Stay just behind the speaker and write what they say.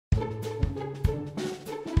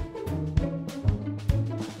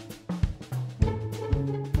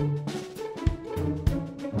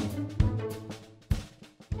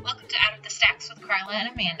Karla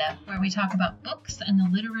and Amanda, where we talk about books and the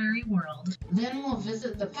literary world. Then we'll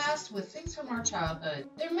visit the past with things from our childhood.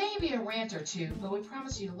 There may be a rant or two, but we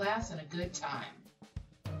promise you laughs and a good time.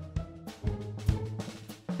 Okay,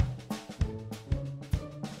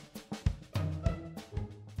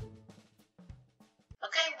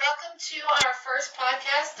 welcome to our first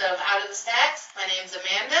podcast of Out of the Stacks. My name's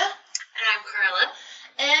Amanda. And I'm Karla.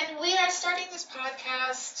 And we are starting this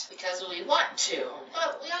podcast because we want to,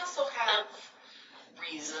 but we also have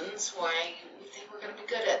reasons why we think we're going to be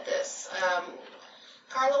good at this.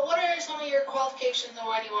 Karla, what are some of your qualifications and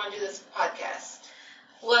why do you want to do this podcast?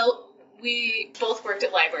 Well, we both worked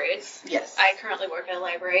at libraries. Yes. I currently work at a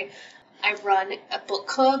library. I run a book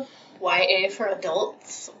club, YA for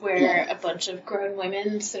adults, where a bunch of grown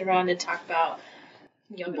women sit around and talk about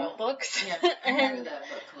young adult books. Yeah, I heard that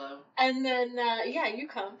book club. And then, you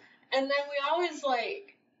come. And then we always,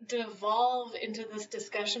 devolve into this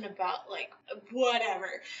discussion about, whatever.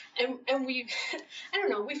 And we, I don't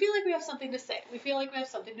know, we feel like we have something to say. We feel like we have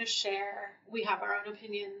something to share. We have our own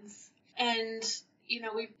opinions. And,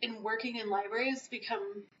 we've, in working in libraries,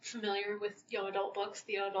 become familiar with young adult books,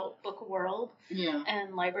 the young adult book world,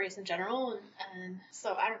 and libraries in general. And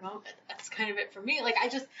so, I don't know, that's kind of it for me. I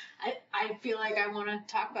feel like I want to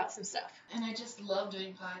talk about some stuff. And I just love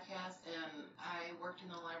doing podcasts, and I worked in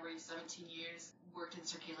the library 17 years, worked in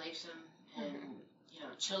circulation, and,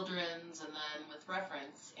 children's, and then with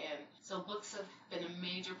reference. And so books have been a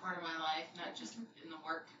major part of my life, not just in the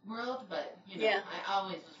work world, but, I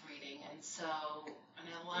always was reading. And so, and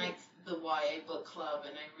I like the YA book club,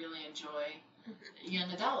 and I really enjoy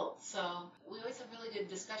young adults. So we always have really good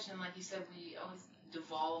discussion. Like you said, we always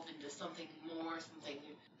devolved into something more, something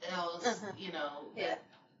else, that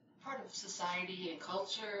part of society and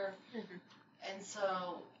culture. And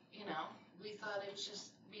so, we thought it would just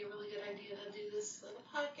be a really good idea to do this little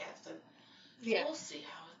podcast. And we'll see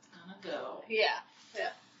how it's going to go. Yeah.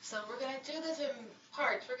 So we're going to do this in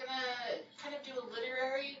parts. We're going to kind of do a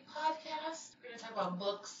literary podcast. We're going to talk about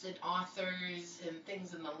books and authors and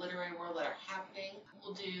things in the literary world that are happening.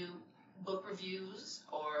 We'll do book reviews,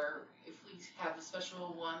 or if we have a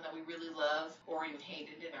special one that we really love or even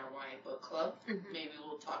hated in our YA book club, maybe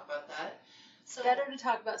we'll talk about that. So better to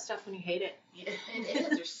talk about stuff when you hate it. Yeah, it is.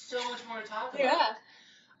 There's so much more to talk about. Yeah.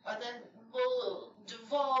 And then we'll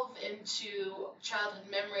devolve into childhood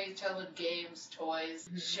memories, childhood games, toys,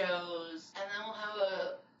 shows, and then we'll have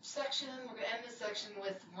a section. We're going to end this section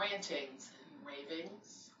with rantings and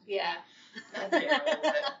ravings. Yeah. Not terrible,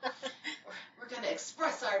 but we're going to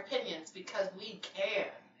express our opinions because we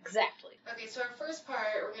can. Exactly. Okay, so our first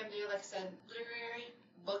part, we're going to do, like I said, literary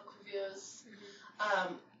book reviews.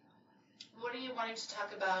 What are you wanting to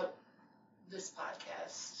talk about this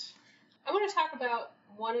podcast? I want to talk about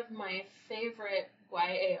one of my favorite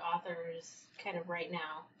YA authors kind of right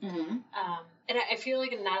now. And I feel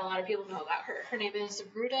like not a lot of people know about her. Her name is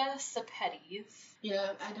Ruta Sepetys.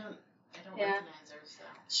 Yeah, I don't recognize her,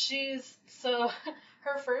 so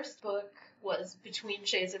her first book was Between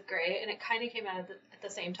Shades of Grey, and it kind of came out at the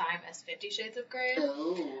same time as 50 Shades of Grey.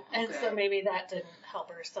 Oh, okay. And so maybe that didn't help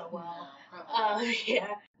her so well. No, probably.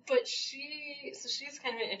 Yeah. But she's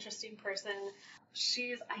kind of an interesting person.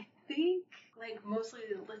 She's, I think,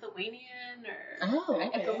 mostly Lithuanian, or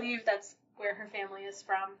I believe that's where her family is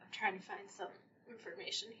from. I'm trying to find some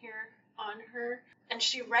information here on her. And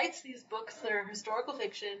she writes these books that are historical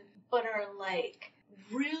fiction, but are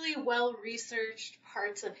really well-researched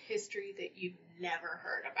parts of history that you've never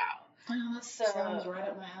heard about. Oh, that sounds right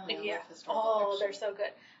up my alley. Yeah. They're so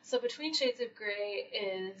good. So Between Shades of Grey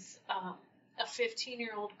is a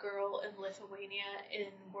 15-year-old girl in Lithuania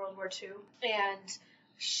in World War II, and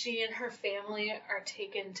she and her family are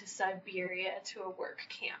taken to Siberia to a work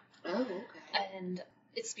camp. Oh, okay. And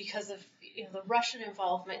it's because of the Russian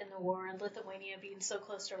involvement in the war, and Lithuania being so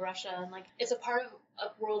close to Russia, and it's a part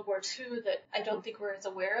of World War II that I don't think we're as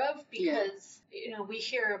aware of, because we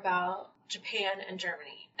hear about Japan and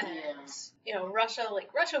Germany, and Russia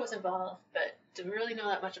was involved, but didn't really know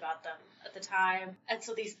that much about them at the time. And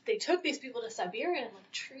so they took these people to Siberia and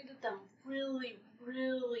treated them really,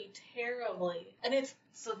 really terribly. And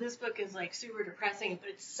so this book is super depressing, but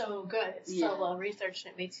it's so good. It's so well researched,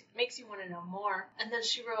 and it makes you want to know more. And then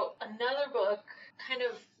she wrote another book kind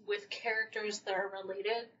of with characters that are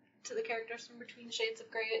related to the characters from Between Shades of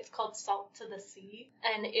Grey. It's called Salt to the Sea.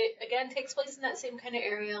 And it, again, takes place in that same kind of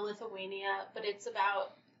area, Lithuania, but it's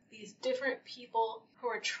about these different people who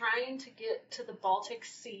are trying to get to the Baltic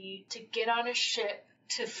Sea to get on a ship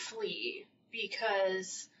to flee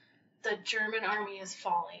because the German army is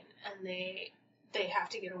falling and they have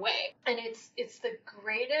to get away. And it's the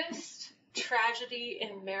greatest tragedy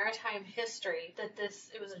in maritime history that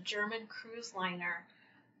it was a German cruise liner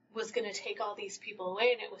was going to take all these people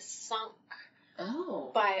away, and it was sunk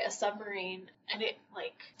by a submarine, and it,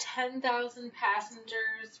 like, 10,000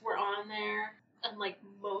 passengers were on there, and, like,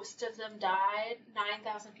 most of them died.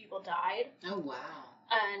 9,000 people died. Oh, wow.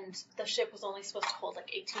 And the ship was only supposed to hold, like,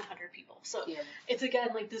 1,800 people. So it's,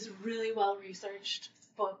 again, like, this really well-researched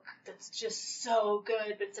book that's just so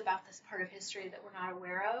good, but it's about this part of history that we're not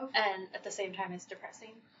aware of, and at the same time it's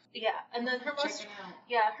depressing. Yeah, and then her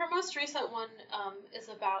most recent one is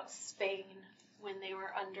about Spain when they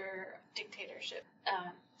were under dictatorship.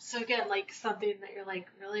 So again, like, something that you're like,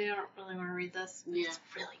 really, I don't really want to read this. But it's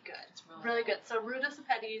really good. It's really good. So Ruta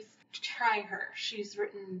Sepetys, try her. She's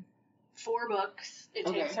written 4 books. It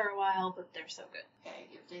takes her a while, but they're so good. Okay,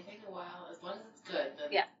 if they take a while, as long as it's good,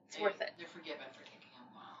 then it's worth it. They're forgiven for taking a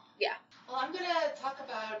while. Yeah. Well, I'm going to talk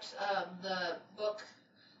about the book,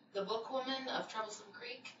 The Bookwoman of Troublesome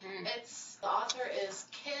Creek. The author is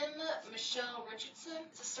Kim Michelle Richardson.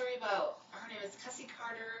 It's a story about, her name is Cussie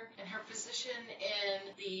Carter, and her position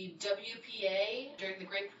in the WPA during the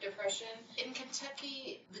Great Depression. In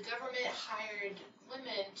Kentucky, the government hired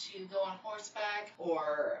women to go on horseback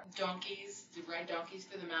or donkeys, to ride donkeys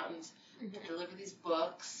through the mountains, to deliver these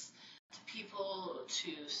books to people,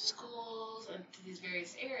 to schools, and to these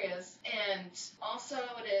various areas. And also,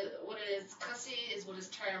 what is Cussie is what is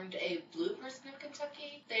termed a blue person in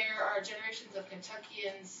Kentucky. There are generations of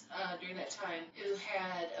Kentuckians during that time who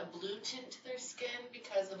had a blue tint to their skin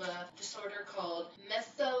because of a disorder called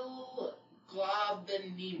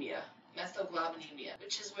methoglobinemia,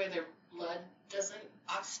 which is where their blood doesn't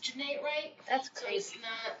oxygenate right. That's crazy. So it's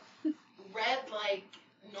not red like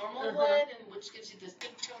normal blood, and which gives you this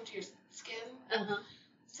pink tone to your skin.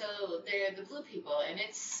 So they're the blue people, and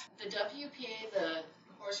it's the WPA, the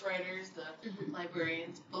horse riders, the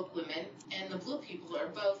librarians, book women, and the blue people are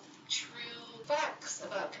both true facts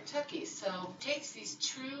about Kentucky. So takes these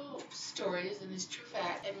true stories and these true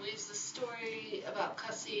facts and weaves the story about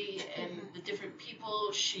Cussie and the different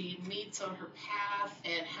people she meets on her path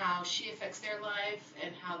and how she affects their life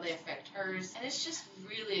and how they affect hers. And it's just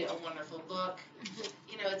really a wonderful book.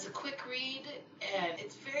 You know, it's a quick read and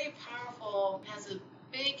it's very powerful, has a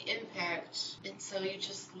big impact, and so you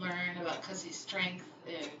just learn about Cussie's strength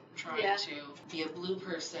in trying to be a blue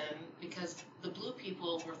person, because the blue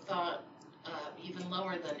people were thought even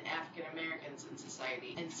lower than African Americans in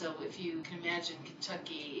society. And so if you can imagine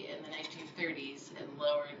Kentucky in the 1930s and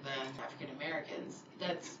lower than African Americans,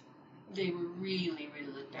 they were really,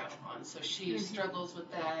 really looked down upon. So she struggles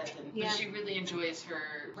with that, but she really enjoys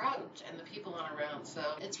her route and the people on her route. So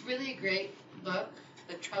it's really a great book.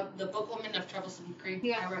 The Bookwoman of Troublesome Creek.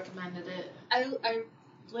 I recommended it. I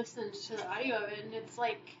listened to the audio of it, and it's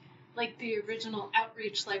like the original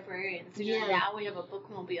outreach librarians. You know, now we have a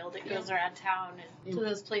bookmobile that goes around town and to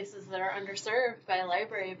those places that are underserved by a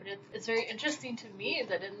library. But it's very interesting to me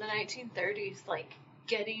that in the 1930s, like,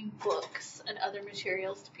 getting books and other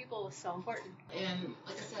materials to people was so important. And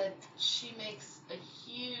like I said, she makes a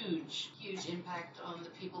huge, huge impact on the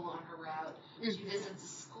people on her route. She visits the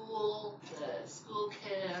school kids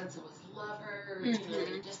always love her. You know,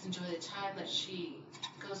 they just enjoy the time that she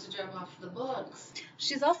goes to drop off the books.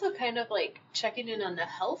 She's also kind of like checking in on the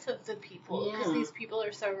health of the people because these people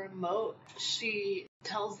are so remote. She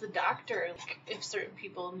tells the doctor like if certain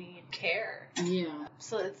people need care.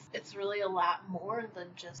 So it's really a lot more than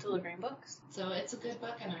just delivering books. So it's a good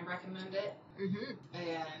book and I recommend it. And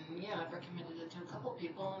I've recommended it to a couple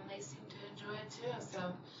people and they seem to enjoy it too.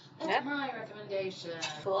 So that's my recommendation.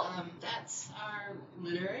 Cool. That's our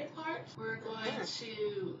literary part. We're going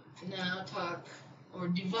to now talk or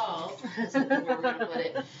devolve, that's where we're going to put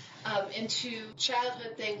it, into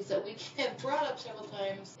childhood things that we have brought up several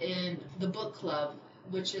times in the book club,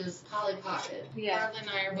 which is Polly Pocket. Karla and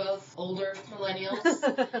I are both older millennials.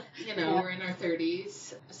 We're in our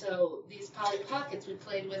 30s. So these Polly Pockets we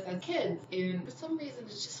played with as kids, and for some reason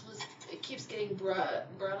it keeps getting brought up.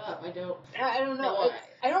 I don't know why.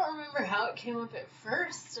 I don't remember how it came up at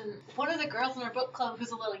first, and one of the girls in our book club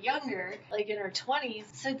who's a little younger, like in her 20s,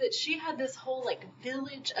 said that she had this whole like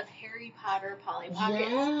village of Harry Potter Polly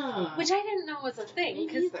Pockets, which I didn't know was a thing,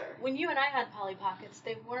 because when you and I had Polly Pockets,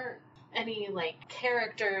 they weren't any like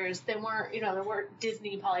characters, they weren't, there weren't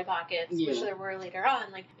Disney Polly Pockets, which there were later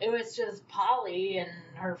on. Like, it was just Polly and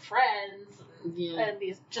her friends and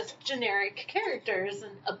these just generic characters,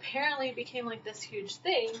 and apparently it became like this huge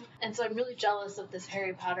thing. And so I'm really jealous of this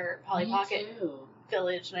Harry Potter Polly Pocket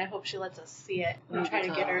village, and I hope she lets us see it. I'm trying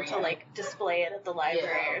to get her to like display it at the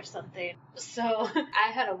library or something. So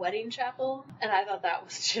I had a wedding chapel, and I thought that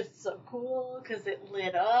was just so cool because it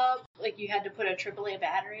lit up like you had to put a AAA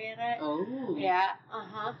battery in it. Oh. Yeah.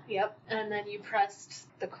 Yep. And then you pressed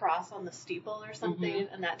the cross on the steeple or something,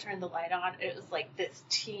 and that turned the light on. It was like this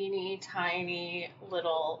teeny tiny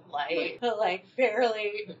little light, but like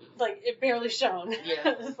it barely shone. Yeah.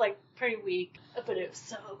 It was like pretty weak, but it was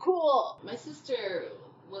so cool. My sister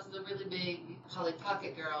was the really big Polly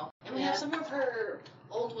Pocket girl, and we have some of her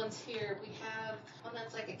old ones here. We have one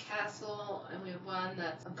that's like a castle, and we have one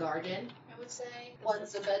that's a garden, I would say.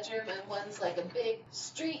 One's a bedroom, and one's like a big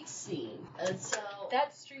street scene. And so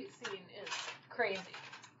that street scene is crazy.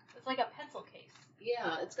 It's like a pencil case.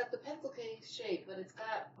 Yeah, it's got the pencil case shape, but it's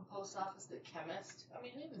got a post office, the chemist. I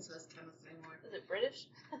mean, who even says chemist anymore? Is it British?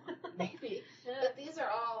 Maybe. Yeah. But these are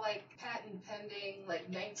all like patent pending, like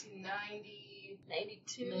 1990,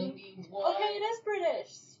 92. 91. Okay, it is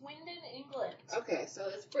British. Swindon, England. Okay, so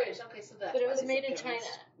it's British. Okay, so that's. But it was made in China.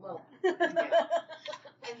 Well, yeah.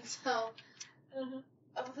 And so, Uh-huh.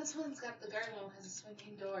 oh, this one's got the garden one has a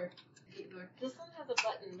swinging door. Gate door. This one has a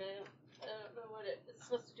button, but I don't know what it's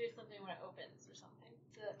supposed to do something when it opens or something.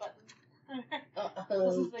 See that button?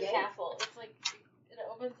 This is the castle. It's like it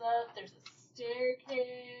opens up. There's a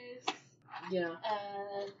staircase. Yeah.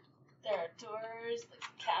 And there are doors. Like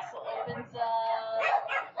the castle opens up.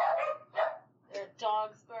 There are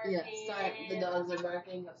dogs barking. Yeah. Sorry, the dogs are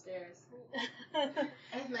barking upstairs.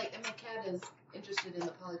 And my cat is interested in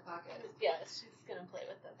the Polly Pocket. Yeah, she's gonna play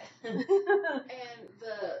with them. And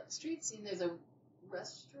the street scene, there's a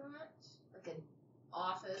restaurant, like an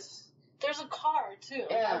office. There's a car too.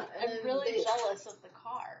 Yeah, I'm really jealous of the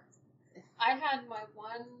car. I had my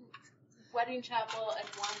one wedding chapel and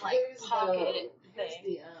one like pocket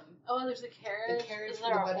thing. Oh, there's a carriage. Is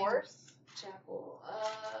there a horse? Chapel.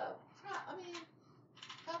 I mean,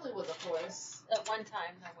 probably with a horse. At one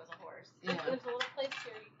time there was a horse. Yeah. There's a little place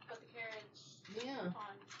here you can put the carriage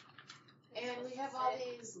on. And we have all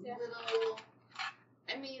these little.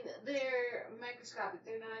 I mean, they're microscopic.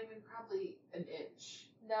 They're not even probably an inch.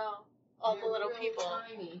 No. All the little people.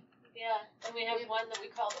 Tiny. Yeah, and we have one that we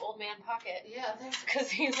called Old Man Pocket. Yeah, because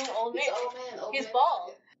he's an old man. He's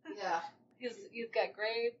bald. Pocket. Yeah. He's got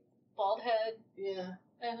gray, bald head. Yeah.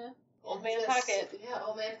 Old Man Pocket. Yeah,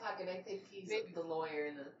 Old Man Pocket. I think he's the lawyer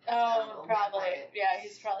in the. Oh, probably. Yeah,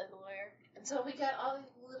 he's probably the lawyer. And so we got all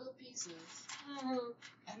these little pieces. Mm-hmm.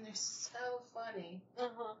 And they're so funny.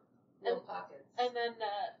 Little pockets. And then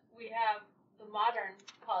we have the modern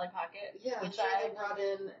Polly Pocket, which I brought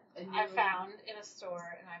in. I found in a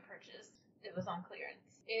store and I purchased. It was on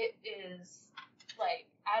clearance. It is like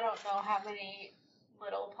I don't know how many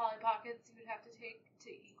little Polly Pockets you would have to take to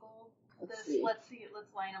equal this. Let's see.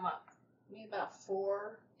 Let's line them up. Maybe about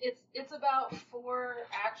 4. It's about 4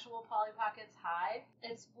 actual Polly Pockets high.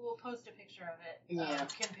 We'll post a picture of it.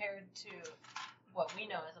 Compared to what we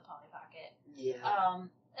know as a Polly Pocket. Yeah.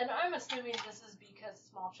 And I'm assuming this is because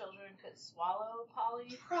small children could swallow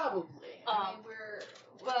Polly. Probably. I mean, we're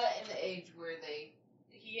not in the age where they.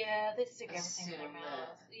 Yeah, they stick everything in their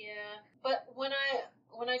mouth. Yeah. But when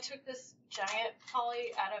I took this giant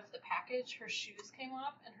Polly out of the package, her shoes came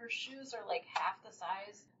off, and her shoes are like half the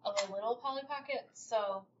size of a little Polly Pocket,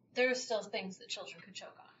 so there are still things that children could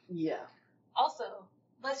choke on. Yeah. Also,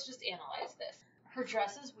 let's just analyze this. Her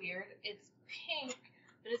dress is weird. It's pink,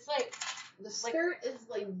 but it's like... The skirt is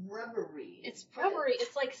like rubbery. It's rubbery.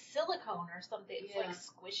 It's like silicone or something. It's like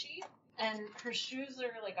squishy. And her shoes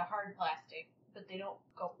are like a hard plastic, but they don't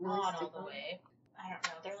go on all the way. I don't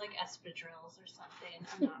know. They're like espadrilles or something.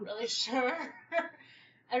 I'm not really sure.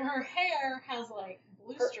 And her hair has like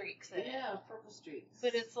blue streaks in it. Yeah, purple streaks.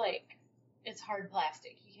 But it's like, it's hard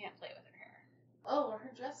plastic. You can't play with her hair. Oh, well,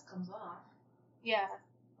 her dress comes off. Yeah.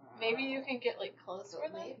 Maybe you can get like clothes for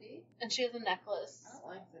them. Maybe. And she has a necklace. I don't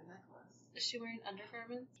like the necklace. Is she wearing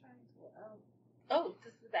undergarments? Oh,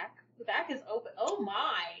 this is the back. The back is open. Oh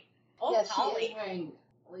my! Oh, yeah, Polly. She is wearing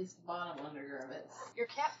at least bottom undergarments. Your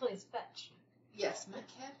cat plays fetch. Yes, my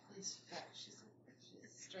cat plays fetch. She's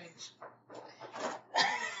strange.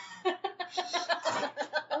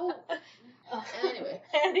 Oh.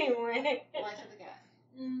 Anyway. Life of the cat.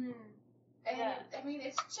 Mm. And I mean,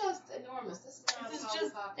 it's just enormous. This is not a Polly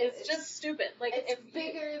Pocket. It's just stupid. Like it's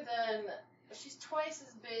bigger than. She's twice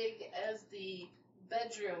as big as the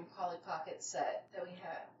bedroom Polly Pocket set that we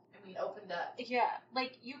had. I mean, opened up. Yeah,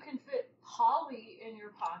 like you can fit Polly in your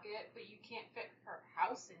pocket, but you can't fit her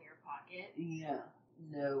house in your pocket. Yeah.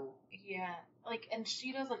 No. Yeah. Like, and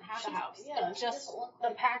she doesn't have a house. Yeah. It just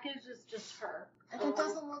the package is just her. And it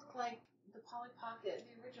doesn't look like the Polly Pocket,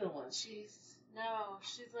 the original one. She's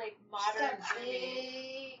like modern. She's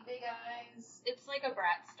got big eyes. It's like a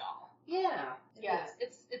Bratz doll. Yeah. Yeah.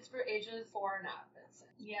 It's for ages 4 and up.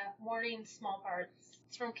 Yeah. Morning small parts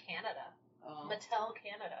It's from Canada. Oh. Mattel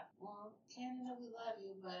Canada. Well, Canada, we love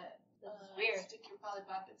you, but weird. Stick your Polly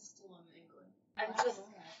Pockets still in England. I'm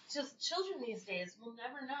just children these days will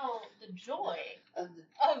never know the joy of the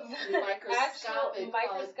microscopic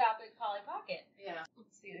Polly Pocket. Yeah.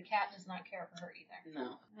 Let's see, the cat does not care for her either.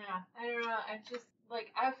 No. Yeah, I don't know. I just,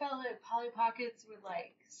 like, I felt like Polly Pockets were,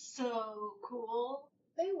 like, so cool.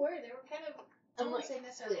 They were kind of, I wouldn't say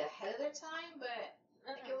necessarily ahead of their time, but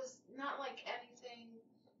like it was not like anything,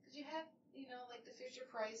 because you had, you know, like the Fisher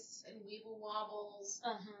Price and Weeble Wobbles.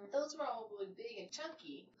 Those were all really big and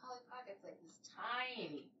chunky. Polly Pocket's like this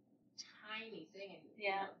tiny thing, and you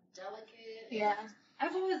know, delicate. Yeah.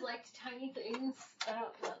 I've always liked tiny things. I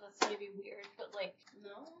don't know, that's maybe weird, but like,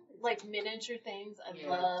 no, like miniature things. I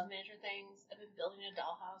love miniature things. I've been building a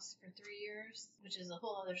dollhouse for 3 years, which is a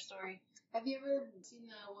whole other story. Have you ever seen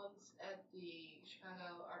the ones at the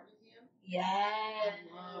Chicago Art Museum? Yeah. I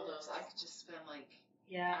love those. I could just spend like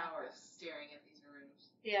hours staring at these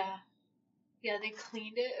rooms. Yeah. Yeah, they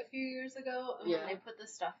cleaned it a few years ago, and when they put the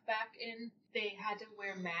stuff back in, they had to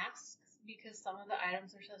wear masks because some of the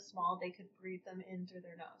items are so small they could breathe them in through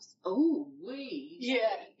their nose. Oh, wee.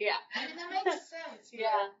 Yeah. I mean, that makes sense.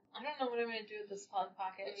 Yeah. I don't know what I'm going to do with this Polly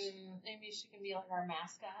Pocket. Maybe she can be like our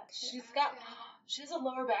mascot. She has a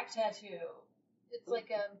lower back tattoo. It's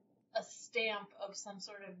like a stamp of some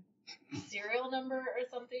sort of serial number or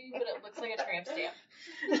something, but it looks like a tramp stamp.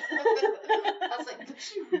 I was like, did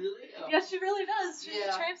she really? Oh. Yeah, she really does. She's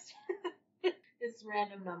a tramp stamp. It's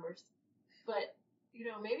random numbers. But, you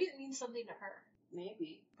know, maybe it means something to her.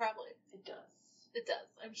 Maybe. Probably. It does. It does.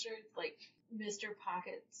 I'm sure it's like Mr.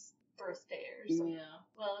 Pocket's birthday or something. Yeah.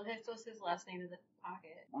 Well, I suppose his last name is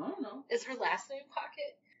Pocket. I don't know. Is her last name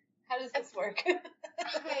Pocket? How does this work? I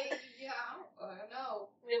don't know.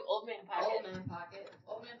 We have Old Man Pocket. Old Man Pocket.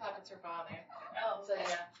 Old Man Pocket's her father. Oh, so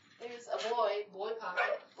yeah. There's a boy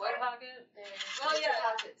Pocket. Boy Pocket. Well, yeah.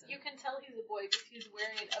 Pockets. You can tell he's a boy because he's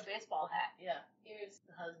wearing a baseball hat. Yeah. Here's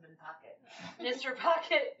the husband Pocket. Mr.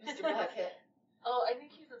 Pocket. Mr. Pocket. Oh, I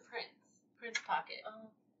think he's a prince. Prince Pocket. Oh.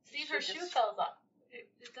 See, her shoe falls off. It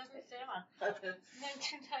doesn't stay on. They're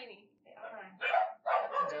too tiny. They are.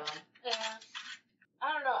 That's dumb. Yeah.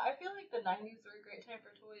 I don't know. I feel like the 90s were a great time for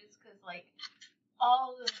toys because, like,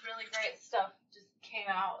 all this really great stuff just came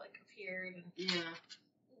out, like, appeared. And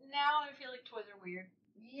now I feel like toys are weird.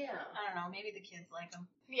 Yeah. I don't know. Maybe the kids like them.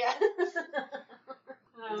 Yeah.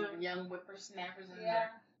 Young whippersnappers and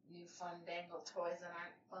their new fun dangle toys that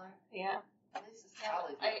aren't fun. Yeah. This is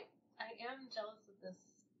Polly. I am jealous of this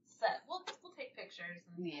set. We'll take pictures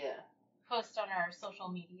and post on our social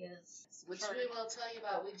medias. Which we will tell you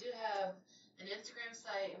about. We do have an Instagram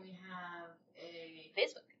site, and we have a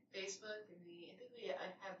Facebook, and I think we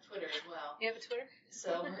have Twitter as well. You have a Twitter?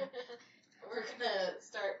 So we're gonna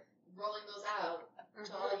start rolling those out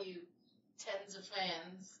to all you tens of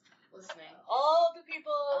fans listening. All the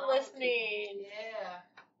people listening. Yeah.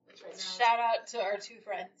 Which right now shout out to our 2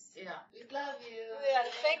 friends. Yeah. We love you. Yeah.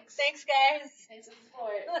 Thanks guys. Thanks for the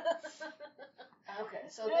support. Okay,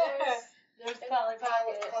 so there's Polly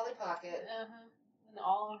Pocket. Polly Pocket. In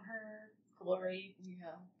all of her glory.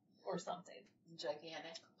 Yeah. Or something.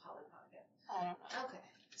 Gigantic Polly Pocket. I don't know. Okay.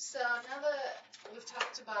 So now that we've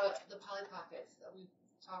talked about the Polly Pockets that we've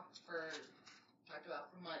talked about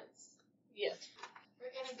for months. Yes.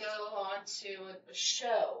 We're gonna go on to a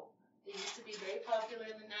show that used to be very popular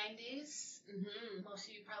in the 90s. Most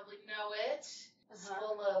of you probably know it. It's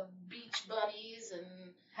full of beach buddies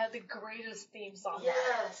and had the greatest theme song.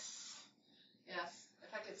 Yes.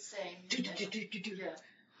 If I could sing. Yeah.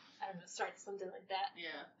 I don't know, start something like that.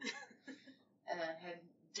 Yeah. And it had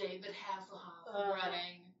David Hasselhoff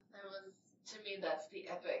running. That was, to me, that's the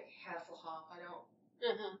epic Hasselhoff. I don't,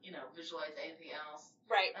 visualize anything else.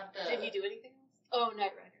 Right. Did he do anything else? Oh,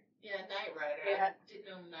 Knight Rider. Yeah, Knight Rider. Yeah. I didn't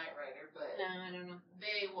know Knight Rider, but no, I don't know.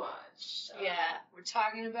 Baywatch. We're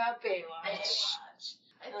talking about Baywatch.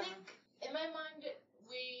 I think, in my mind,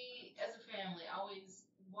 we, as a family, always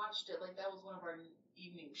watched it like that was one of our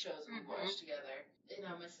evening shows we watched together. You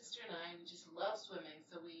know, my sister and I, we just love swimming,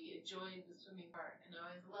 so we enjoyed the swimming part. And I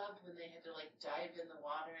always loved when they had to, like, dive in the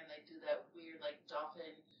water and they do that weird, like,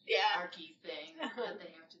 dolphin arky thing that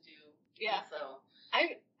they have to do. Yeah. So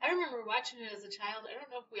I remember watching it as a child. I don't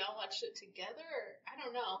know if we all watched it together, or I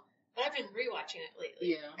don't know. But I've been rewatching it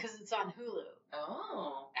lately. Yeah. Because it's on Hulu.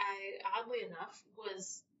 Oh. I, oddly enough,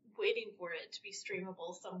 was waiting for it to be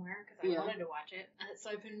streamable somewhere because I wanted to watch it. So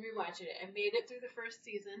I've been rewatching it. I made it through the first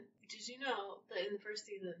season. Did you know that in the first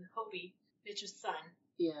season, Hobie, Mitch's son,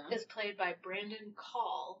 is played by Brandon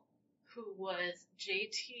Call, who was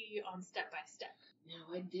JT on Step by Step.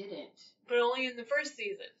 No, I didn't. But only in the first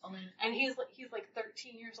season. Only. And he's like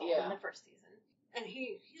 13 years old in the first season. And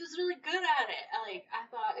he was really good at it. I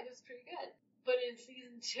thought it was pretty good. But in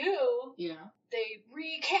season 2, they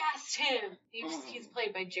recast him. He's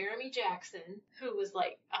played by Jeremy Jackson, who was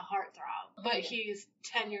like a heartthrob. But he's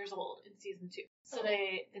 10 years old in season 2. So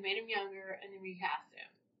they made him younger and they recast him.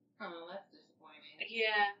 Oh, that's disappointing.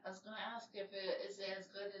 Yeah. I was going to ask if it is as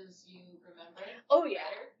good as you remember. Oh, yeah.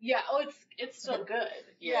 Better? Yeah, oh, it's still good.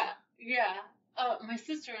 Yeah. My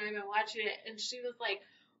sister and I have been watching it, and she was like,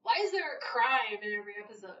 why is there a crime in every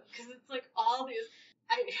episode? Because it's like all these...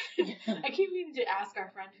 I keep meaning to ask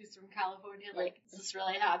our friend who's from California, like, does this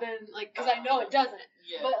really happen? Like, because I know it doesn't.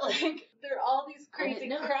 Yeah. But, like, there are all these crazy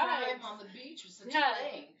crimes. Crime on the beach was such a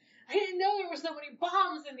thing. I didn't know there were so many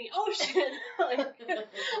bombs in the ocean. Like,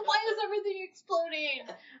 why is everything exploding?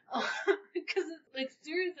 Because it's, like,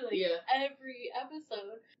 seriously, every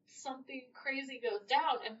episode, something crazy goes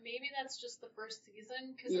down. And maybe that's just the first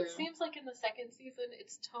season, because it seems like in the second season,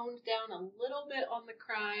 it's toned down a little bit on the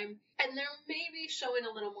crime. And they're maybe showing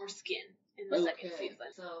a little more skin in the second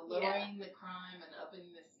season. So lowering the crime and upping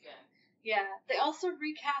the skin. Yeah, they also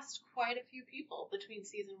recast quite a few people between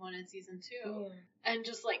season 1 and season 2, and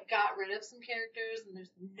just like got rid of some characters, and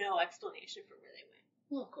there's no explanation for where they went.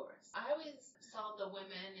 Well, of course. I always saw the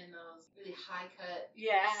women in those really high cut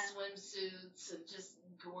swimsuits and just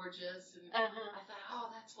gorgeous, and I thought,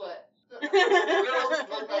 oh, that's what the girls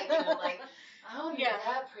look like. Like I don't know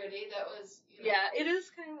that pretty. That was it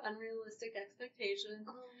is kind of unrealistic expectations.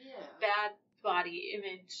 Oh yeah, bad body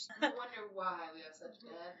image. I wonder why we have such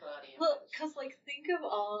bad body image. Well, because, like, think of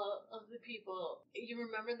all of the people. You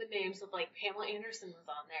remember the names of, like, Pamela Anderson was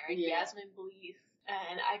on there, and Yasmin Bleeth,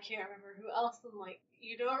 and I can't remember who else, and, like,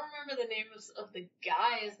 you don't remember the names of the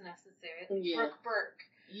guys necessarily. Brooke Burke.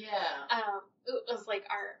 Yeah. It was, like,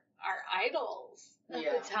 our idols at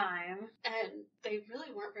the time, and they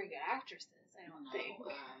really weren't very good actresses, I don't think.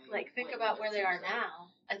 Like, think about where they are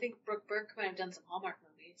now. I think Brooke Burke might have done some Hallmark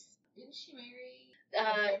movies. Didn't she marry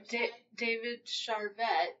David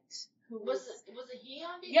Charvet? Who was he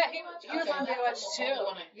on Baywatch? Yeah, he was on Baywatch too.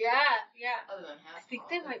 Yeah. Other than I think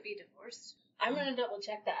they might be divorced. I'm gonna double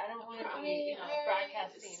check that. I don't want to be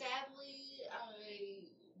broadcasting. Sadly, I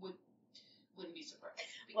wouldn't be surprised.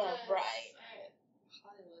 Well, right.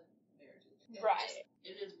 Hollywood marriages. Right.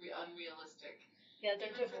 It is unrealistic. Yeah,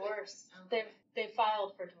 they're divorced. Okay. They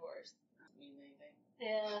filed for divorce. Doesn't mean anything.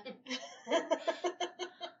 Yeah.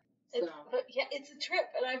 But yeah, it's a trip,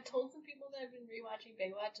 and I've told some people that I've been rewatching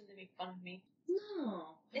Baywatch, and they make fun of me.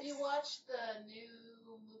 No. Have you watched the new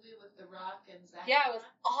movie with The Rock and Zac Efron? Yeah, it was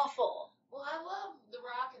awful. Well, I love The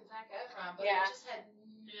Rock and Zac Efron, but I just had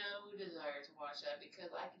no desire to watch that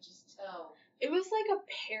because I could just tell. It was like a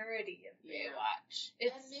parody of Baywatch.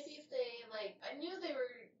 And maybe if they, like, I knew they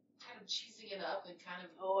were kind of cheesing it up and kind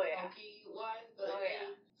of hokey-wise, but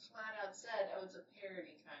they flat out said it was a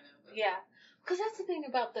parody kind of. Yeah. Because that's the thing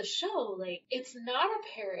about the show, like, it's not a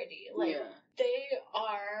parody. Like, they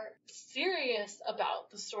are serious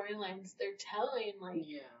about the storylines they're telling. Like,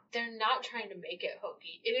 they're not trying to make it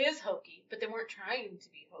hokey. It is hokey, but they weren't trying to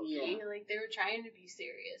be hokey. Like, they were trying to be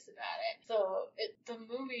serious about it. So, the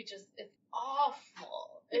movie just, it's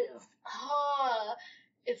awful.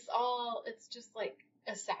 It's just like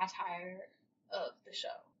a satire of the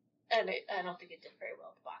show. And I don't think it did very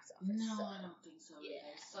well at the box office. No, I don't think so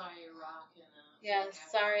either. Sorry, Rock and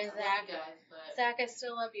sorry, Zach. Guys, but... Zach, I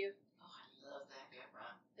still love you. Oh, I love Zac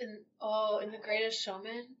Efron. In The Greatest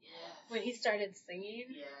Showman? Yes. When he started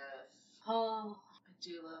singing? Yes. Oh.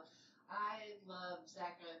 I love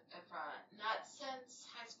Zac Efron. Not since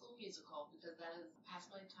High School Musical, because that is past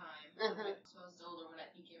my time. So I was older when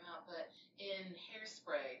he came out, but in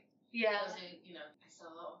Hairspray. Yeah. I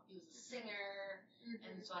saw he was a singer,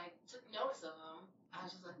 and so I took notice of him. I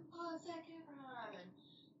was just like, oh, Zac Efron. And,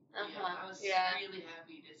 I was really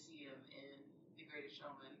happy to see him in The Greatest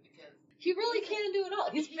Showman because he really can do it all.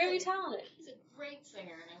 He's very talented. He's a great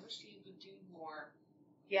singer, and I wish he would do more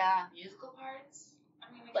musical parts. I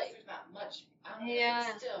mean, I guess there's not much out there,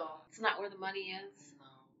 but still. It's not where the money is. No.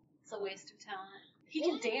 It's a waste of talent. He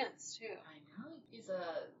can dance, too. I know. He's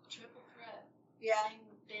a triple threat. Yeah. Sing,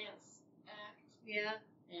 dance, act. Yeah.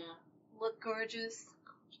 Look gorgeous.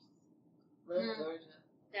 Look gorgeous.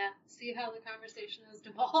 Yeah. See how the conversation has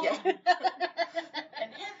devolved? Yeah.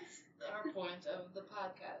 And hence our point of the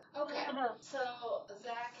podcast. Okay. So,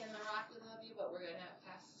 Zach and The Rock, we love you, but we're going to have to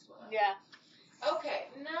pass this one. Yeah. Okay,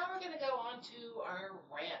 now we're going to go on to our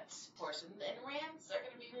rant portion. And rants are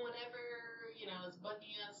going to be whatever, is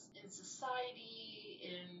bugging us in society,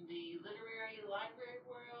 in the literary library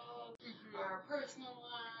world, our personal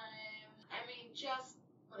lives. I mean, just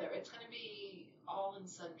whatever. It's going to be all and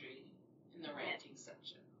sundry in the ranting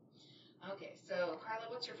section. Okay, so Karla,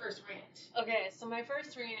 what's your first rant? Okay, so my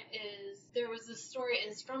first rant is, there was this story,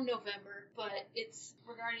 it's from November, but it's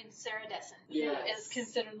regarding Sarah Dessen, who is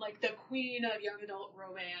considered like the queen of young adult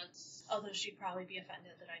romance, although she'd probably be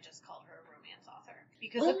offended that I just called her a romance author,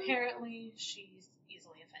 because apparently she's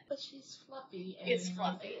easily offended. But she's fluffy. And it's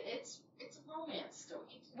fluffy. It's a romance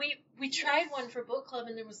story. We tried one for book club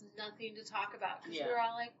and there was nothing to talk about, because we were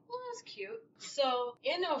all like, well, that's cute. So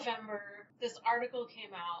in November, this article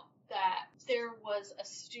came out that there was a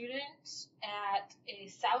student at a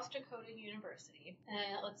South Dakota university,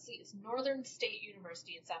 let's see, it's Northern State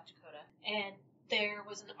University in South Dakota, and there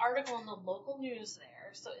was an article in the local news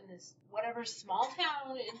there, so in this whatever small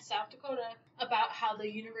town in South Dakota, about how the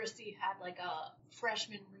university had like a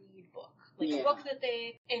freshman read book, like a book that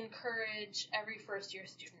they encourage every first year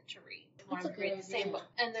student to read. They want to read the same book.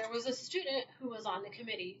 And there was a student who was on the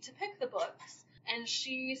committee to pick the books, and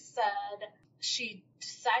she said she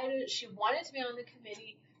decided she wanted to be on the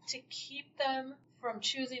committee to keep them from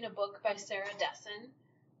choosing a book by Sarah Dessen.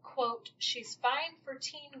 Quote, she's fine for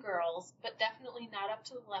teen girls, but definitely not up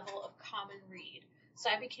to the level of common read.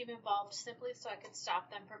 So I became involved simply so I could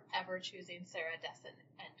stop them from ever choosing Sarah Dessen,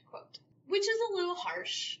 end quote. Which is a little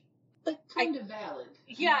harsh. But kind of valid.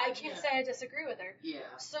 Yeah, I can't say I disagree with her. Yeah.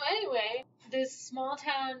 So anyway, this small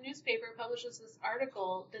town newspaper publishes this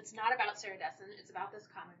article that's not about Sarah Dessen, it's about this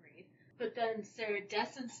common read. But then Sarah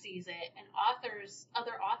Dessen sees it, and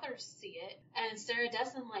other authors see it, and Sarah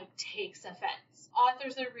Dessen, like, takes offense.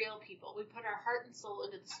 Authors are real people. We put our heart and soul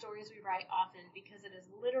into the stories we write often because it is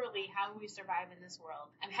literally how we survive in this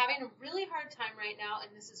world. I'm having a really hard time right now,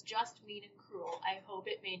 and this is just mean and cruel. I hope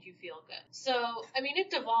it made you feel good. So, I mean,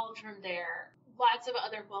 it devolved from there. Lots of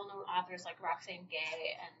other well-known authors like Roxane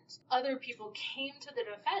Gay and other people came to the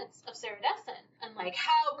defense of Sarah Dessen. And like,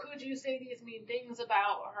 how could you say these mean things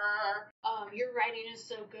about her? Your writing is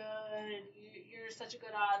so good. You're such a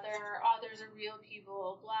good author. Authors are real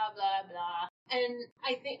people. Blah, blah, blah. And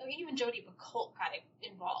I think even Jodi Picoult got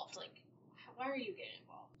involved. Like, why are you getting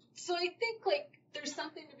involved? So I think, like, there's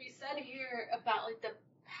something to be said here about, like, the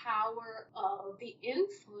power of the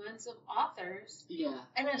influence of authors,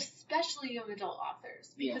 and especially young adult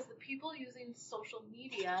authors, because the people using social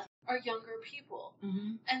media are younger people,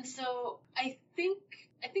 and so I think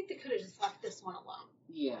they could have just left this one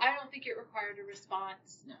alone. I don't think it required a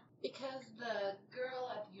response. No, because the girl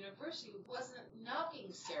at the university wasn't knocking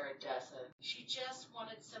Sarah Dessen. She just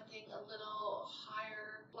wanted something a little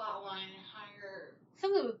higher plotline, higher,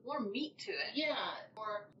 something with more meat to it. Yeah,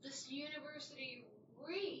 or this university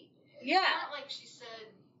read. Yeah. It's not like she said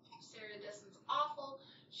Sarah Dessen's awful,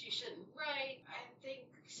 she shouldn't write. I think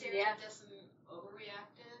Sarah Dessen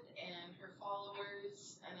overreacted, and her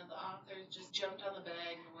followers and the authors just jumped on the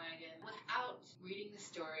bandwagon without reading the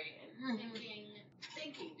story and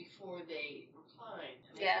thinking before they replied.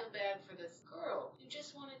 And I feel bad for this girl who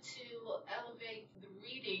just wanted to elevate the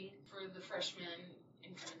reading for the freshman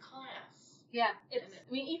incoming class. Yeah,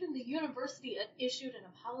 even the university issued an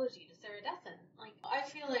apology to Sarah Dessen. Like, I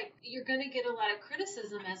feel like you're going to get a lot of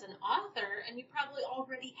criticism as an author, and you probably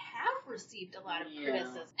already have received a lot of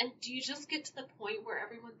criticism. And do you just get to the point where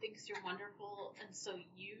everyone thinks you're wonderful, and so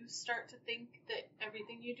you start to think that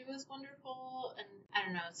everything you do is wonderful? And I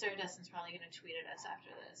don't know, Sarah Dessen's probably going to tweet at us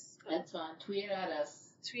after this. That's fine. Tweet at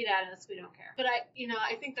us. Tweet at us, we don't care. But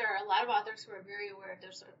I think there are a lot of authors who are very aware of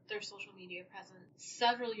their social media presence.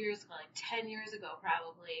 Several years ago, like 10 years ago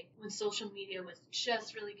probably, when social media was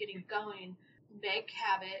just really getting going, Meg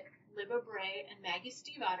Cabot, Libba Bray, and Maggie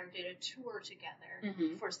Stiefvater did a tour together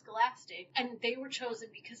for Scholastic, and they were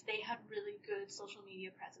chosen because they had really good social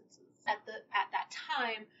media presences at that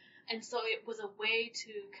time, and so it was a way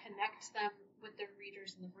to connect them with their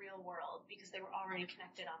readers in the real world because they were already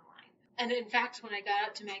connected online. And in fact, when I got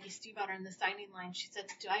up to Maggie Stiefvater in the signing line, she said,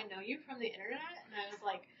 "Do I know you from the internet?" And I was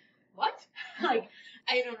like, what? Like,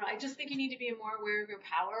 I don't know. I just think you need to be more aware of your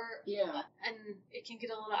power. Yeah. And it can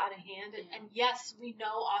get a little out of hand. And yes, we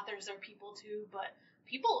know authors are people too, but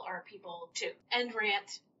people are people too. And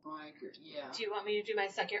rant. Oh, I agree. Yeah. Do you want me to do my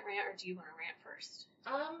second rant, or do you want to rant first?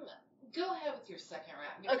 Go ahead with your second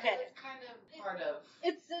rant. Because it's kind of part of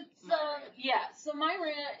So my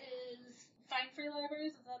rant is find free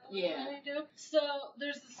libraries. Is that the one that I do? So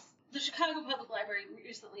there's the Chicago Public Library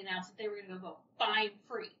recently announced that they were going to go find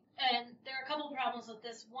free. And there are a couple of problems with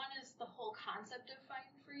this. One is the whole concept of find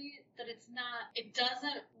free, that it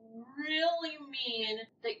doesn't really mean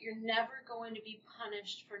that you're never going to be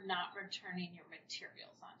punished for not returning your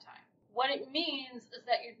materials on time. What it means is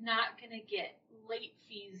that you're not going to get late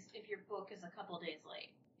fees if your book is a couple days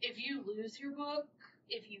late. If you lose your book,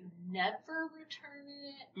 if you never return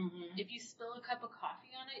it, Mm-hmm. if you spill a cup of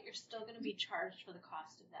coffee on it, you're still going to be charged for the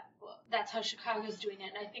cost of that book. That's how Chicago's doing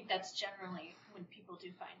it, and I think that's generally when people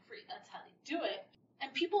do fine free. That's how they do it.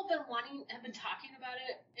 And people have been talking about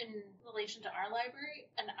it in relation to our library,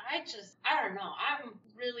 and I don't know. I'm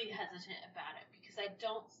really hesitant about it because I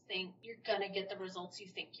don't think you're going to get the results you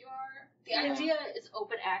think you are. The idea is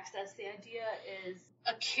open access. The idea is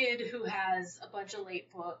a kid who has a bunch of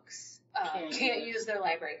late books can't use their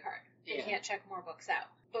library card. They can't check more books out.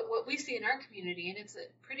 But what we see in our community, and it's a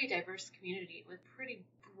pretty diverse community with pretty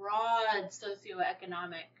broad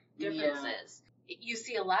socioeconomic differences, you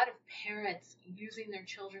see a lot of parents using their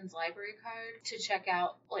children's library card to check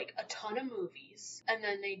out like a ton of movies, and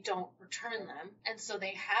then they don't return them, and so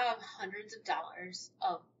they have hundreds of dollars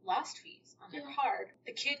of lost fees on their card.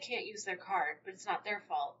 The kid can't use their card, but it's not their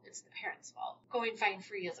fault, it's the parent's fault. Going fine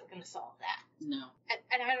free isn't going to solve that. No.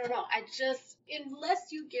 And I don't know,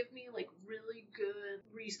 unless you give me like really good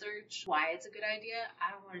research why it's a good idea,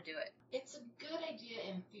 I don't want to do it. It's a good idea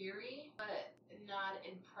in theory, but not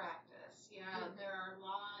in practice. There are a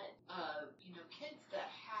lot of, kids that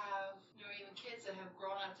have, or even kids that have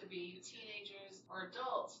grown up to be teenagers or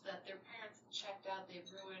adults that their parents checked out, they've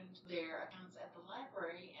ruined their accounts at the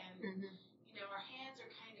library, and, our hands are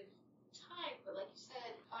kind of tied, but like you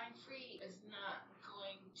said, fine free is not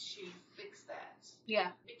going to fix that.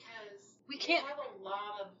 Yeah. Because we can't have a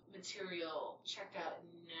lot of material checked out and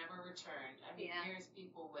never returned. I mean, there's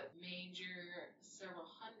people with major several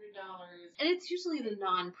 $100s. And it's usually the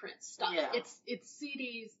non-print stuff. Yeah. It's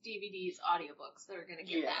CDs, DVDs, audiobooks that are going to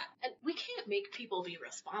get that. And we can't make people be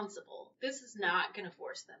responsible. This is not going to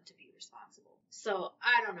force them to be responsible. So,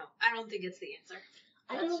 I don't know. I don't think it's the answer.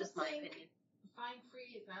 That's just my opinion. Fine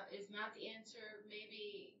free is not the answer.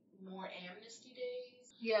 Maybe more amnesty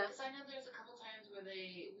days. Yeah. Because I know there's a couple times where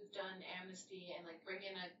we've done amnesty and like bring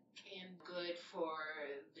in a canned good for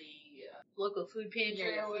the local food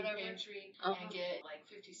pantry or whatever. Pantry and get like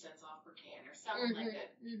 50 cents off per can or something like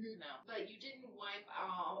that. No, but you didn't wipe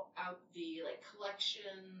out the like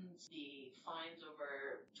collections, the fines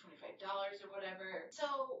over $25 or whatever.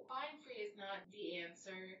 So fine free is not the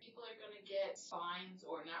answer. People are going to get fines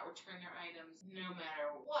or not return their items no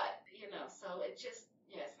matter what. So it just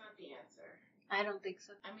it's not the answer. I don't think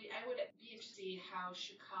so. I mean, I would be interested to see how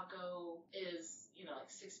Chicago is, like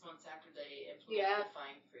 6 months after they implement the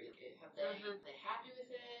fine free. Are they happy with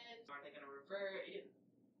it? Are they going to revert? It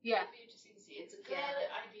would be interesting to see. It's a good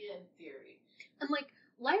idea in theory. And like,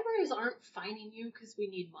 libraries aren't fining you because we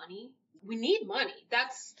need money. We need money.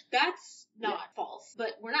 That's not false.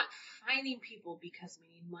 But we're not fining people because we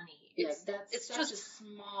need money. It's just a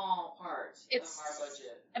small part of our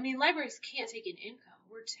budget. I mean, libraries can't take in income.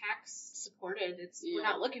 We're tax supported. We're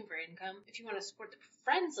not looking for income. If you want to support the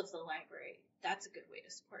friends of the library, that's a good way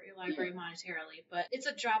to support your library monetarily. But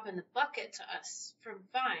it's a drop in the bucket to us from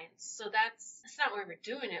fines. So that's not why we're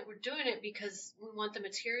doing it. We're doing it because we want the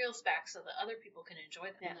materials back so that other people can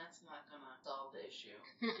enjoy them. And that's not going to solve the issue.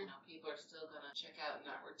 People are still going to check out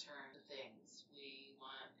and not return the things. We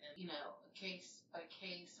want, a case by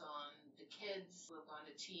case on the kids who have gone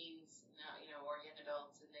to teens now, or young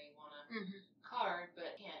adults, and they want a card,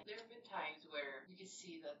 but there have been times where you can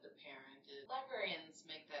see that the librarians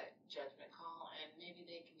make that judgment call, and maybe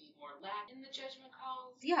they can be more lax in the judgment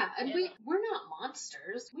calls. Yeah, and we're not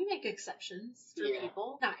monsters. We make exceptions for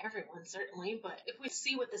people. Not everyone, certainly, but if we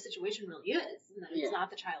see what the situation really is, and that it's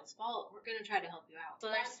not the child's fault, we're going to try to help you out.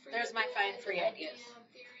 So there's my fine free ideas.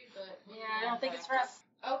 Theory, but I don't think it's for us.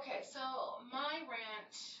 Okay, so my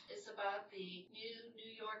rant is about the new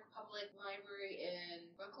New York Public Library in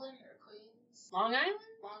Brooklyn or Queens? Long Island?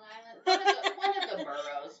 Long Island. One of the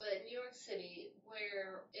boroughs, but New York City,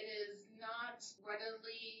 where it is not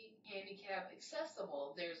readily handicap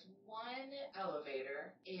accessible. There's one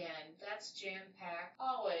elevator, and that's jam-packed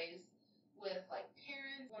always with like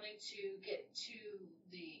parents wanting to get to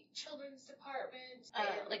the children's department,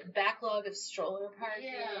 like backlog of stroller parking.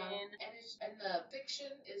 And the fiction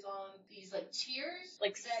is on these like tiers,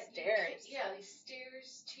 like stairs.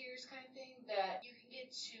 These tiers kind of thing that you can get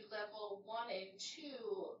to level 1 and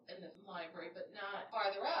 2 in the library, but not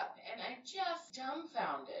farther up. And I'm just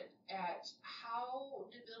dumbfounded at how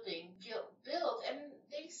the building built, and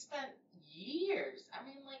they spent years. I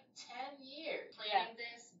mean, like 10 years planning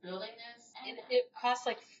this, building this. And it cost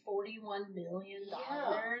like $41 million.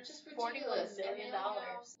 Just ridiculous. $41 million.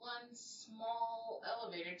 One small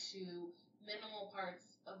elevator to minimal parts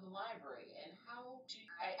of the library. And how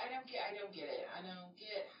I don't get it. I don't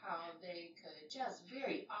get how they could just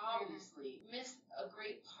very obviously miss a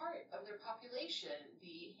great part of their population.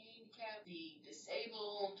 The handicapped, the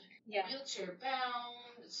disabled, wheelchair bound.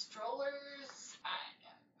 strollers,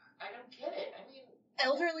 I don't get it. I mean,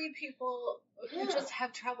 elderly people who just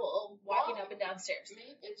have trouble walking up and down stairs.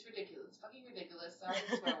 It's ridiculous. Fucking ridiculous. Sorry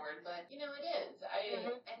the swear word, but you know it is.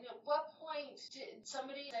 And at what point did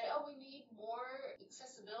somebody say, "Oh, we need more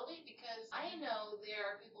accessibility"? Because I know there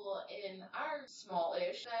are people in our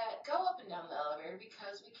small-ish that go up and down the elevator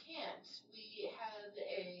because we can't. We had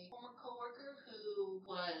a former coworker who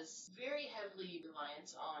was very heavily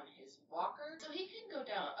reliant on his walker, so he couldn't go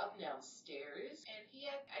up and down stairs, and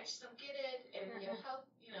I just don't get it. And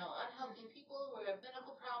unhealthy people who have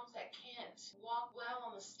medical problems that can't walk well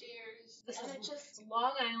on the stairs. This and is it just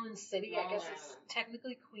Long Island City. Long I guess Island. it's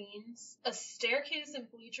technically Queens. A staircase and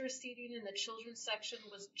bleacher seating in the children's section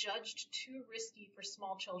was judged too risky for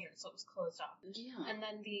small children, so it was closed off. Yeah. And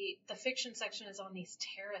then the fiction section is on these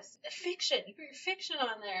terraces. Fiction! You put your fiction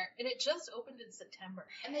on there, and it just opened in September.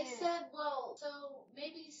 And they said, well, so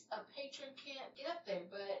maybe a patron can't get up there,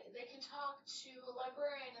 but they can talk to a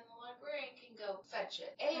librarian, and the librarian can go fetch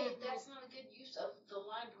it. A, that's not a good use of the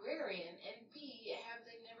librarian, and B, have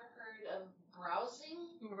they never heard of browsing?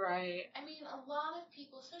 Right. I mean, a lot of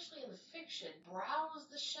people, especially in the fiction, browse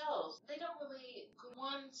the shelves. They don't really go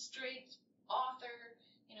one straight author.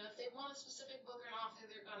 You know, if they want a specific book or an author,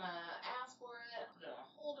 they're gonna ask for it, put it on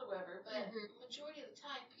hold or whatever. But the majority of the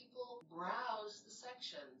time, people browse the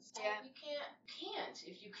sections. Yeah. And you can't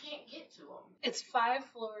if you can't get to them. It's 5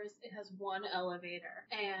 floors. It has 1 elevator,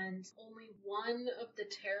 and only one of the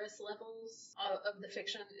terrace levels of the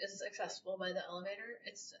fiction is accessible by the elevator.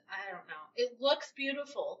 I don't know. It looks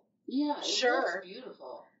beautiful. Yeah, it looks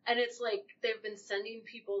beautiful. And it's like they've been sending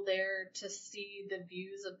people there to see the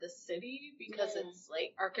views of the city because it's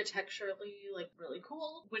like architecturally like really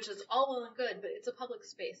cool, which is all well and good, but it's a public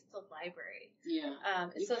space. It's a library. Yeah.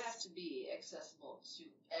 You have to be accessible to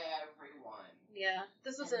everyone. Yeah.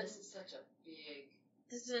 This is such a big...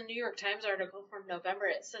 This is a New York Times article from November.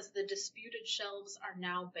 It says the disputed shelves are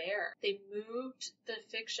now bare. They moved the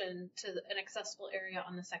fiction to an accessible area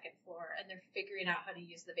on the 2nd floor, and they're figuring out how to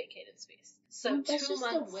use the vacated space. So 2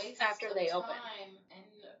 months after they open. Time and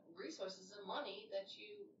resources and money that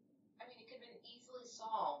it could have been easily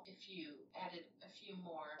solved if you added a few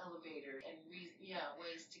more elevators and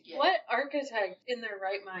ways to get... What architect in their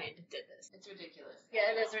right mind did this? It's ridiculous.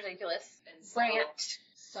 Yeah, it is ridiculous. And so, Rant.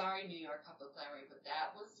 Sorry, New York Public Library, but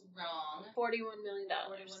that was wrong. $41 million.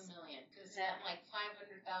 $41 million. Because that, like,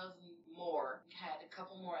 500,000 more had a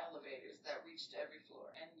couple more elevators that reached every floor,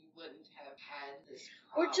 and you wouldn't have had this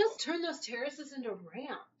problem. Or just turn those terraces into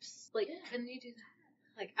ramps. Like, couldn't you do that?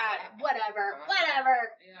 Like, whatever.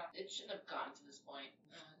 Yeah, it shouldn't have gotten to this point.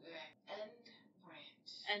 Okay. End rant.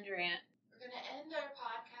 End rant. We're going to end our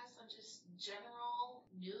podcast on just general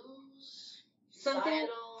news,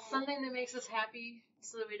 Something that makes us happy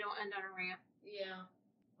so that we don't end on a rant. Yeah.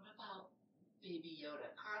 What about Baby Yoda?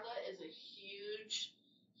 Karla is a huge,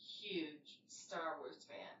 huge Star Wars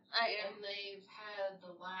fan. I am. And they've had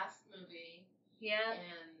the last movie. Yeah.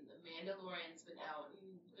 And The Mandalorian's been out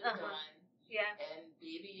and been done. Yeah. And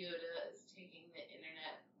Baby Yoda is taking the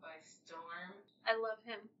internet by storm. I love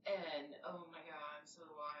him. And, oh my god, so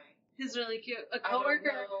do I. He's really cute. A coworker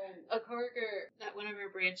at one of our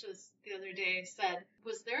branches the other day said,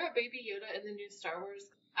 "Was there a Baby Yoda in the new Star Wars?"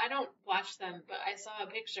 I don't watch them, but I saw a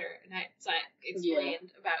picture and I explained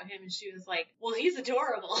about him, and she was like, "Well, he's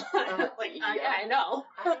adorable." Yeah, I know.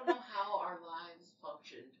 I don't know how our lives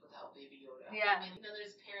functioned without Baby Yoda. Yeah. I mean,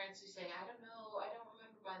 there's parents who say, "I don't know. I don't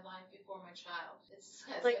remember my life before my child."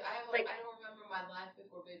 I don't remember my life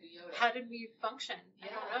before Baby Yoda. How did we function? Yeah.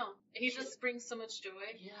 I don't know. He just brings so much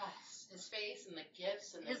joy. Yes. His face and the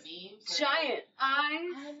gifts and the memes. Giant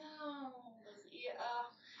eyes. I know.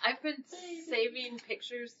 I've been saving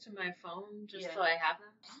pictures to my phone just so I have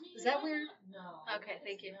them. Is that weird? No. Okay,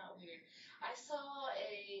 thank you. Not weird. I saw not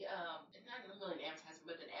really an advertisement,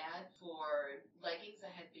 but an ad for leggings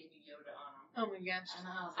that had Baby Yoda on them. Oh my gosh. And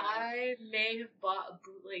I was like, I may have bought a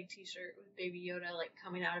bootleg t-shirt with Baby Yoda like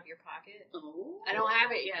coming out of your pocket. Oh. I don't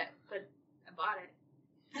have it yet, but I bought it.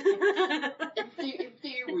 In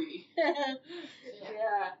theory.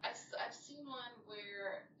 Yeah. I've seen one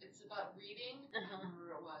where it's about reading. I don't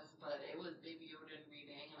remember what it was, but it was Baby Yoda and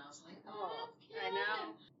reading, and I was like, oh, that's cute. I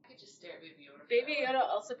know. I could just stare at Baby Yoda. Baby Yoda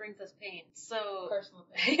also brings us pain. So personal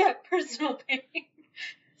pain. Yeah, personal pain.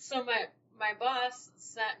 So my boss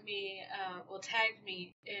sent me, tagged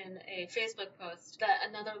me in a Facebook post that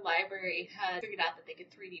another library had figured out that they could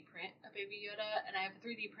 3D print a Baby Yoda, and I have a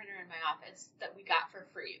 3D printer in my office that we got for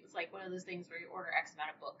free. It was like one of those things where you order X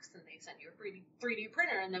amount of books and they send you a 3D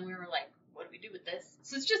printer, and then we were like, what do we do with this?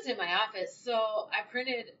 So it's just in my office. So I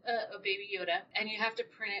printed a baby Yoda, and you have to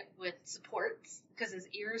print it with supports because his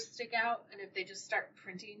ears stick out, and if they just start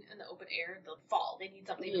printing in the open air, they'll fall. They need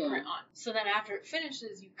something to print on. So then after it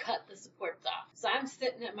finishes, you cut the supports off. So I'm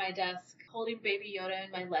sitting at my desk holding baby Yoda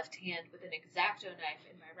in my left hand with an X-Acto knife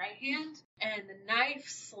in my right hand, and the knife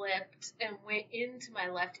slipped and went into my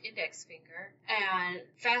left index finger. And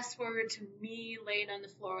fast forward to me laying on the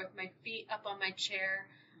floor with my feet up on my chair,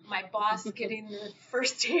 my boss getting the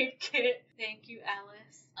first aid kit, thank you,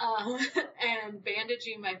 Alice, and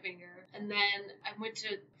bandaging my finger. And then I went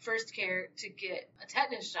to first care to get a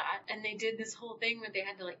tetanus shot, and they did this whole thing where they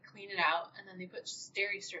had to like clean it out, and then they put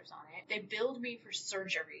steri strips on it. They billed me for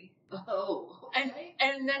surgery. Oh, okay.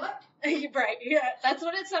 And then what? Right, yeah, that's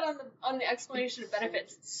what it said on the explanation of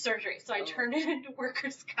benefits, surgery. So I turned it into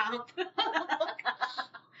workers' comp.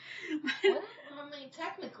 What? I mean,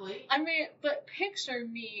 technically. But picture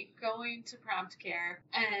me going to prompt care,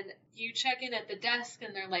 and you check in at the desk,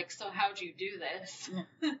 and they're like, so how'd you do this?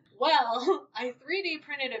 Well, I 3D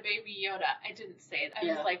printed a baby Yoda. I didn't say it. I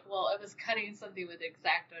was like, well, I was cutting something with an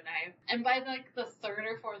X-Acto knife. And by like the third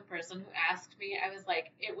or fourth person who asked me, I was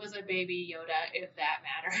like, it was a baby Yoda, if that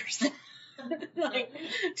matters. Like,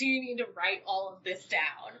 do you need to write all of this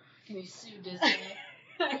down? Can you sue Disney?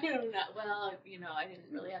 I don't know. Well, I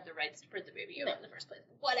didn't really have the rights to print the baby Yoda in the first place.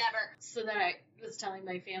 Whatever. So then I was telling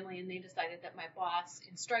my family, and they decided that my boss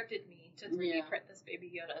instructed me to 3D print this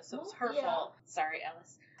baby Yoda, so it was her fault. Sorry,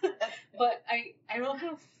 Alice. But I don't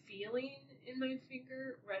have feeling in my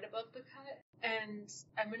finger right above the cut, and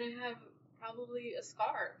I'm going to have probably a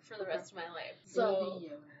scar for the rest of my life. So,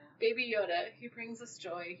 baby Yoda, he brings us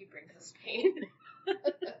joy, he brings us pain.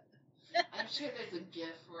 I'm sure there's a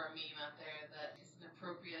GIF or a meme out there that is an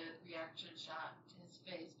appropriate reaction shot to his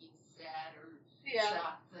face being sad or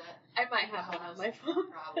shocked that I might have one on my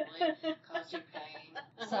phone. Probably caused you pain.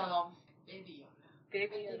 So, Baby Yoda.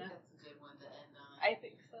 Baby Yoda. I think that's a good one to end on. I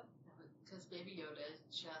think so. Because Baby Yoda is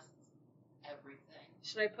just everything.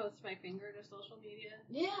 Should I post my finger to social media?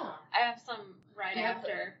 Yeah. I have some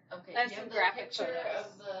after. Okay. I have some graphic photos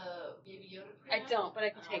of the Baby Yoda print? I don't, but I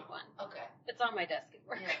can take one. Okay. It's on my desk at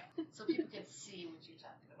work. Yeah. So people can see what you're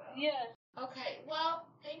talking about. Yeah. Okay. Well,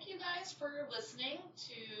 thank you guys for listening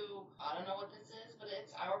to, I don't know what this is, but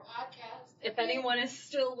it's our podcast. If anyone is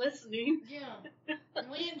still listening. Yeah. And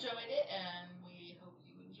we enjoyed it, and we hope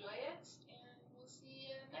you enjoy it, and we'll see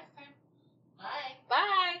you next time. Bye.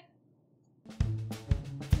 Bye.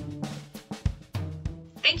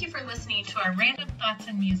 Thank you for listening to our random thoughts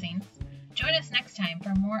and musings. Join us next time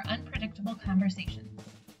for more unpredictable conversations.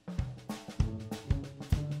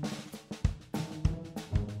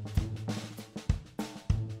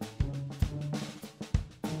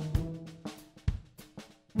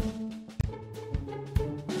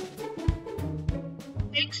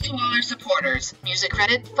 Thanks to all our supporters. Music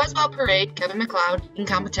credit, Fuzzball Parade, Kevin MacLeod,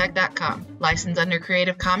 Incompetech.com. Licensed under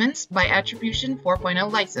Creative Commons by Attribution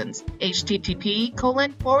 4.0 license.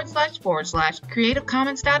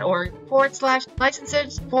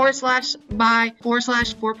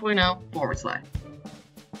 http://creativecommons.org/licenses/by/4.0/.